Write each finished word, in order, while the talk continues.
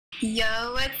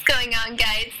Yo, what's going on,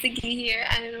 guys? Zigy here,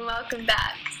 and welcome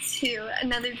back to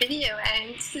another video.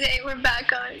 And today we're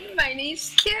back on Mine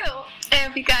HQ. I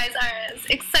hope you guys are as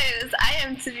excited as I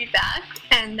am to be back,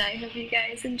 and I hope you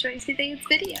guys enjoy today's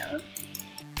video.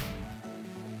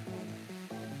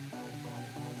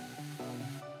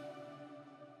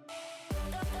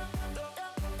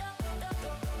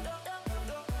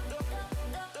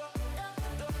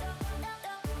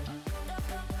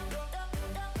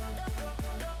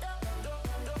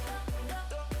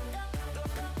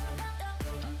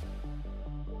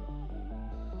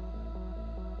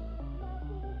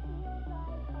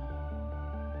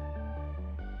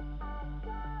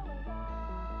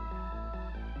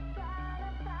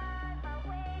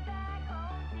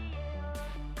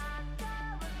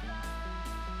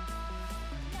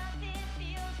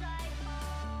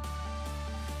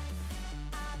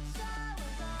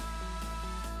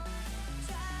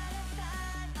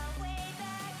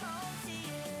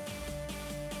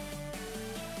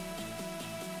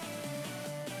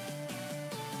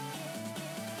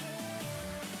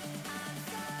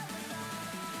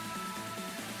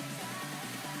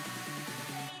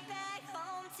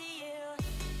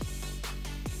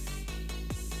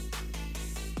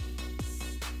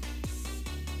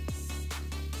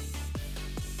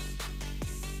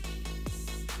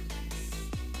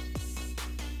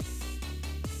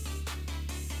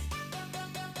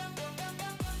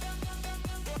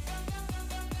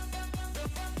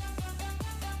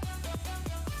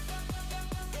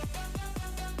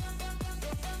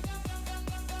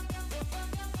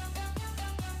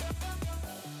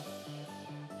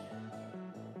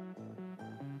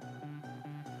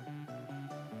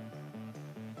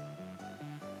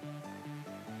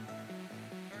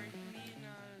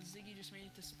 Made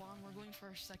it to spawn. We're going for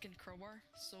our second crowbar,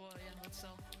 so yeah, let's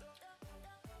sell.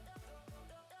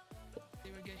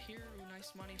 They would get here. Ooh,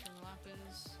 nice money from the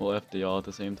lapis. We'll FD all at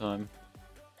the same time.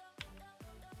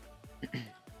 Let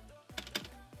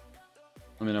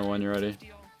me know when you're ready.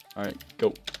 Alright,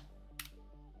 go.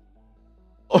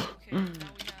 Oh. Okay, now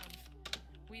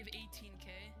we have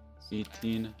 18k. So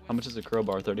 18. How much is a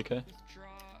crowbar? 30k? Withdraw,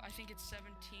 I think it's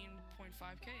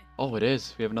 17.5k. Oh, it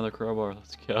is. We have another crowbar.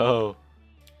 Let's go.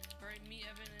 Alright, me,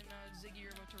 Evan, and Ziggy are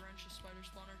about to wrench a spider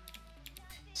spawner.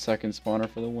 Second spawner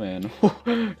for the win.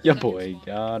 Ya boy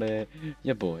got it.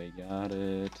 Ya boy got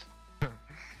it.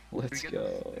 Let's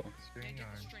go.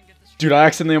 Dude, I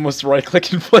accidentally almost right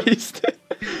clicked and placed it.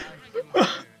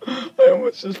 I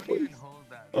almost just placed.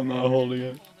 I'm not holding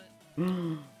it.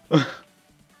 Don't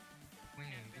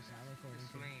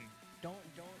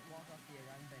walk off the edge.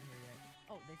 I haven't been here yet.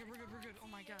 Oh, we're good. Oh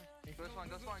my god. Go spawn.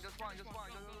 Go.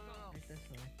 This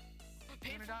way.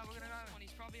 We're gonna die.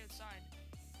 He's probably outside.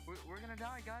 We're gonna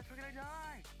die, guys. We're gonna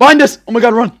die. Find us! Oh my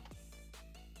god, run!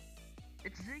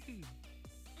 It's Zigy.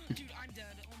 Dude, I'm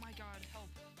dead. Oh my god, help.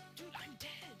 Dude, I'm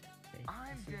dead.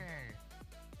 I'm dead.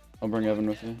 I'll bring Evan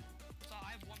with you. So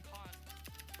I have one pot.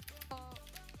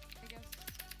 I guess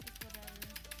it's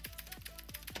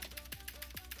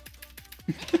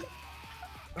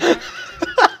whatever.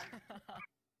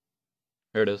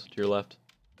 Here it is, to your left.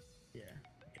 Yeah.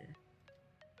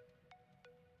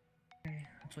 Okay,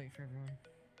 let's wait for everyone.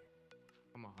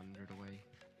 I'm 100 away.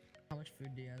 How much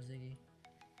food do you have, Ziggy?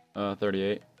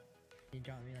 38. You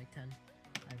dropped me like 10.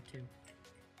 I have 2.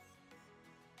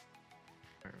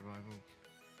 Revival.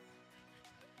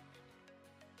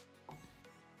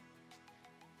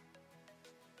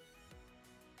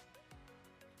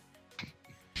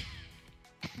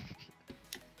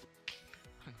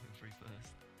 I'm going free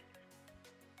first.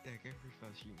 Yeah, go free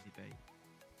first, you can debate.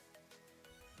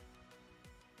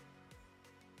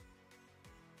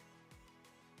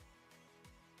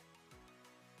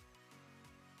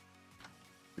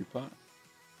 Free pot.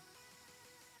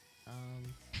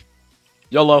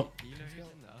 You YOLO! know who's in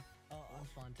there? Oh, I'm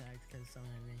spawn tagged because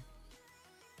someone hit me.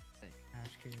 Sick.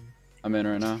 Ash Coon. I'm in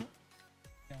right now.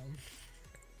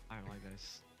 I don't like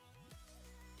this.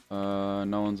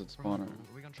 No one's at spawner.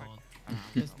 We're gonna try.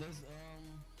 There's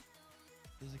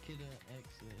a kid at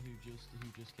exit who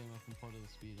just came up and potted the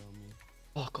speed on me.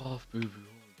 Fuck off, boo boo.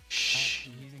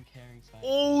 Shit. He's in carrying side.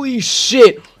 Holy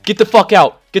shit! Get the fuck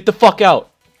out! Get the fuck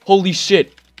out! Holy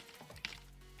shit!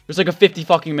 There's like a 50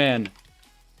 fucking man.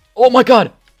 Oh my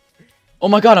god! Oh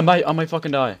my god, I might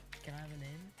fucking die. Can I have a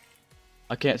name?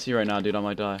 I can't see right now, dude. I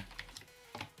might die.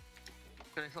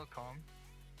 Can I still calm?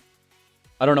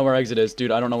 I don't know where exit is,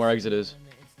 dude. I don't know where exit is.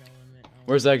 It's no limit.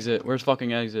 Where's exit? Where's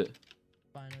fucking exit?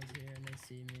 Spino's here and they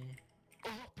see me.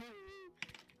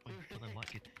 Wait, put that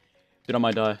mic. Dude, I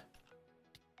might die.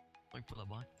 Wait, put that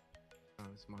mic. Oh,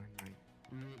 it's mine, right?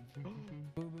 Boo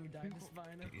Boo died to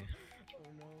Spino. Yeah. Oh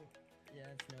no.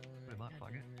 That's no limit. Wait, what? God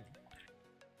Fuck it. damn it.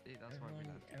 See, that's why we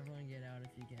Everyone, left. everyone get out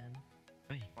if you can.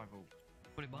 Hey, rival.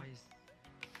 Put it by his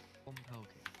bomb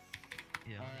poke.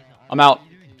 Yeah. I'm out.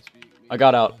 You can speak, I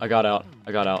got out. I got out.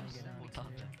 I got out. Everyone get What's out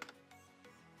up too.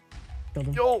 there? Killed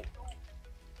him. Yo.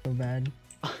 So bad.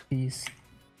 Peace.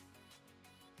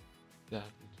 Yeah.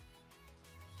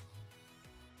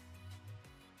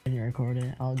 Can you record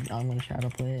it? I'm gonna shadow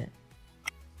play it.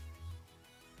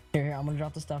 Here, I'm gonna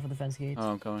drop the stuff at the fence gates.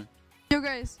 Oh, I'm coming. Yo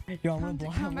guys, Yo, I'm gonna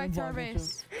block. come I'm back to gonna our block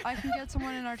base. I can get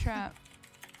someone in our trap.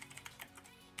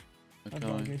 I'm I'm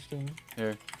block coming. this thing.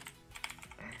 Here.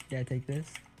 Yeah, take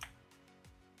this.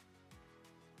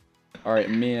 All right,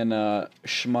 me and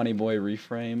Shmoney Boy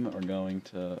Reframe are going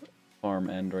to farm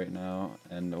end right now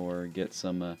and or get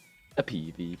some a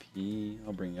PvP.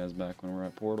 I'll bring you guys back when we're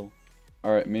at Portal.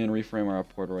 All right, me and Reframe are at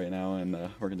Portal right now, and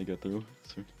we're gonna go through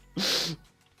soon.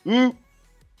 Ooh!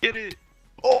 Get it!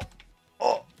 Oh!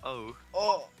 Oh! Oh.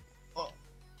 Oh! Oh!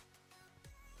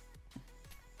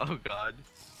 Oh god.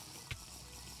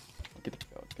 Get the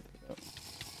out! Get the out!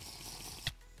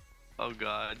 Oh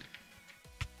god.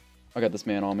 I got this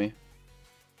man on me.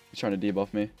 He's trying to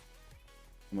debuff me. I'm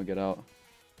gonna get out.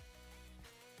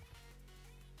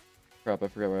 Crap, I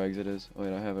forgot where exit is. Oh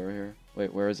wait, I have it right here.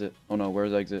 Wait, where is it? Oh no,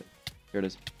 where's exit? Here it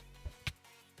is.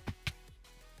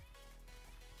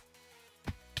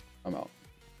 I'm out.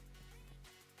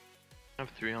 I have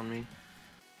 3 on me.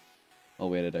 I'll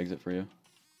wait at exit for you.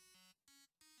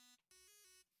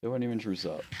 They wouldn't even truce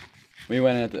up. We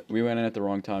went in at the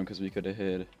wrong time because we could have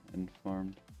hid and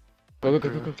farmed. Go, go,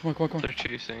 go, go, go, come on, come on, come on. They're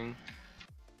chasing.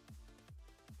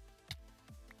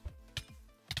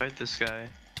 Fight this guy.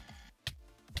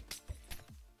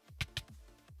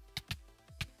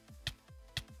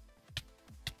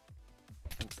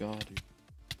 Oh god, dude.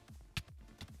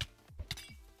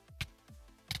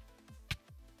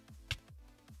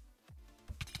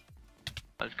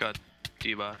 I just got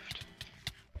debuffed.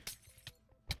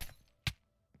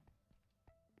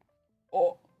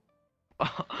 Oh!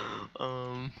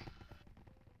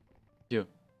 Q.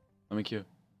 Let me Q.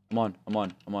 I'm on, I'm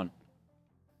on, I'm on.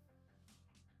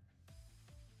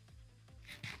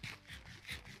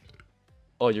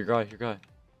 Oh, your guy, your guy.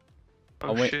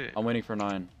 Oh shit. I'm waiting for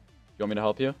 9. You want me to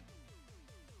help you?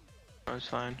 That's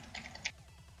fine.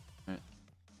 Alright.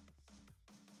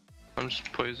 I'm just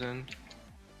poisoned.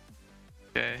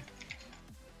 Okay.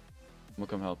 I'm gonna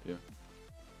come help you.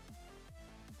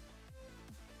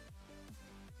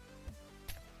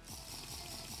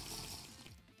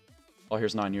 Oh,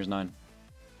 here's 9, here's 9.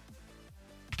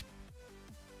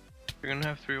 You're gonna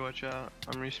have 3, watch out.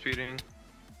 I'm respeeding.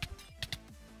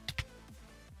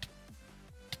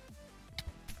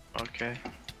 Okay.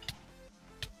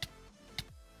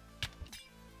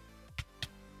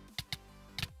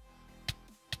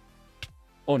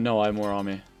 Oh no, I have more on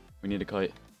me. We need a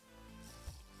kite.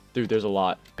 Dude, there's a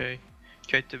lot. Okay.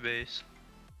 Kite to base.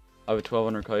 I have a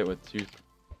 1200 kite with two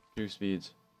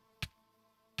speeds.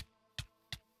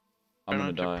 I'm Try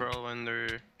gonna not die. to pearl when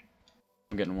they're...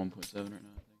 I'm getting 1.7 right now, I think.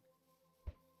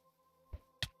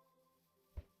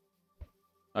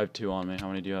 I have 2 on me. How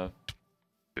many do you have?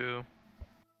 2.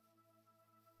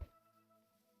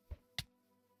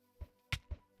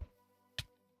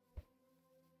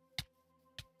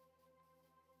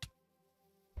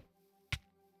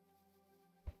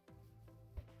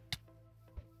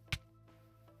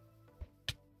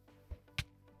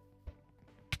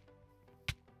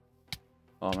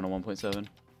 Oh, I'm on a 1.7.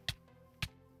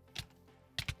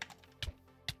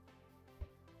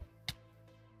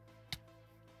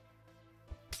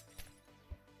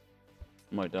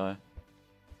 I might die.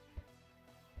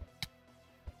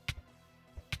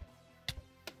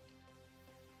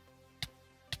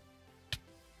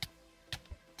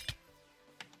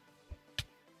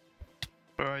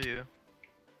 Where are you?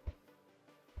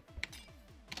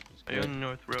 Are you on the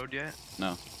North Road yet?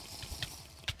 No.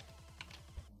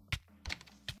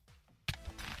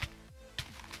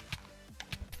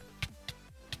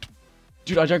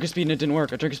 Dude, I drank a speed and it didn't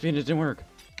work. I drank a speed and it didn't work.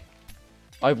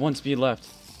 I have 1 speed left.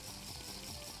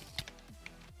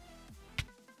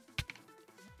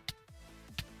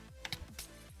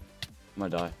 I'm gonna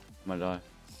die. I'm gonna die.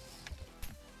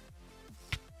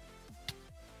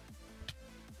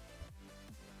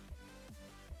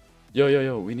 Yo, yo,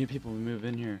 yo, we need people to move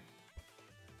in here.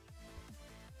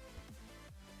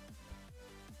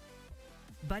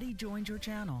 Buddy joined your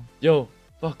channel. Yo,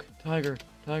 fuck, Tiger,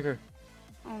 Tiger.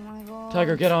 Oh my god.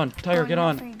 Tiger, get on. Tiger, Oh, get no,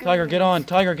 on. for Tiger, get goodness. on.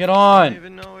 Tiger, get I on. don't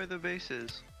even know where the base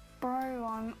is. Bro,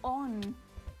 I'm on.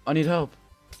 I need help.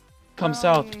 Come Where are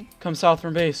south. you? Come south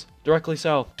from base. Directly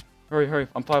south. Hurry, hurry.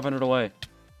 I'm 500 away.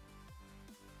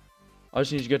 I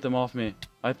just need you to get them off me.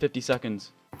 I have 50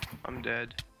 seconds. I'm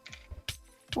dead.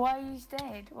 Why are you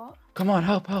dead? What? Come on,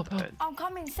 help, help, help. Dead. I'm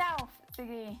coming south,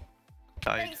 Ziggy.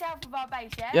 Died. Take south of our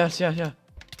base, yeah? Yes, yeah, yeah.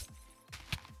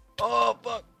 Oh,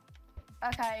 fuck.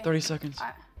 Okay. 30 seconds.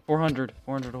 Alright.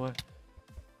 400 away.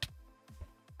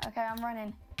 Okay, I'm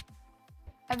running.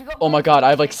 Have you got? Oh my god, I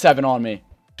have like 7 on me.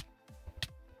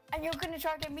 And you're gonna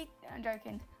try to get me? I'm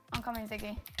joking. I'm coming,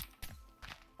 Ziggy.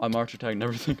 I'm archer tagging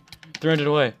everything. 300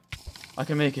 away. I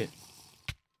can make it.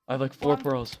 I have like 4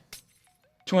 pearls.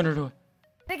 200 away.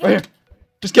 Ziggy. Right here.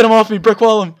 Just get him off me. Brick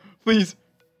wall him. Please.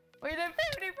 Wait, there's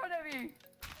nobody in front of you.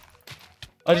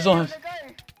 I just don't Where have. are you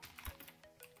gonna go?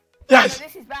 Yes! Oh,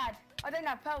 this is bad. I don't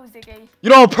have pearls, Ziggy. You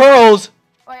don't have pearls!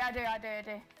 Wait, I do.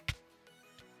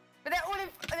 But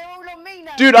they're all on me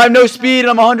now. Dude, I have no speed and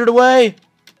I'm 100 away.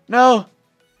 No.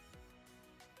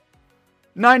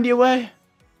 90 away.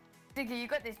 Ziggy, you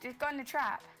got this. Just go in the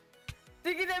trap.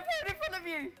 Ziggy, they're right in front of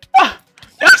you. Ah!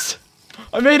 Yes!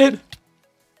 I made it.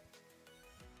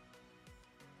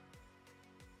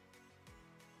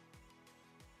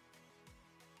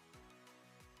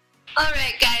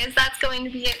 Alright guys, that's going to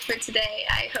be it for today.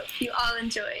 I hope you all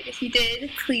enjoyed. If you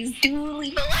did, please do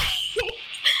leave a like.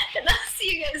 And I'll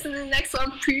see you guys in the next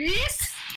one. Peace!